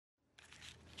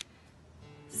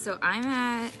So I'm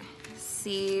at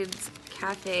Seeds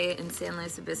Cafe in San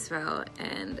Luis Obispo,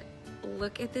 and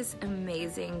look at this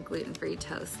amazing gluten-free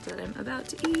toast that I'm about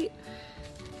to eat.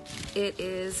 It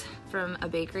is from a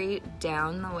bakery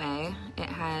down the way. It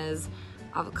has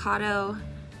avocado,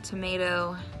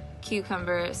 tomato,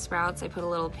 cucumber, sprouts. I put a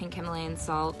little pink Himalayan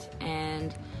salt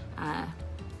and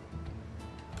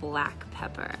black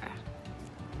pepper.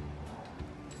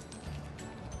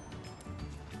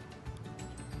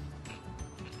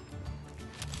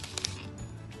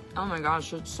 Oh my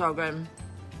gosh, it's so good.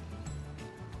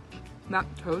 That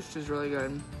toast is really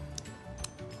good.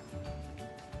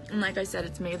 And like I said,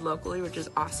 it's made locally, which is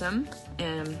awesome,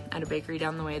 and at a bakery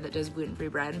down the way that does gluten-free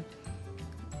bread.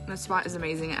 The spot is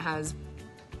amazing. It has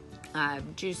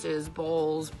juices,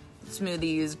 bowls,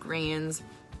 smoothies, greens,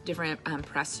 different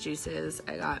pressed juices.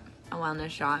 I got a wellness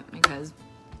shot because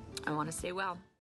I want to stay well.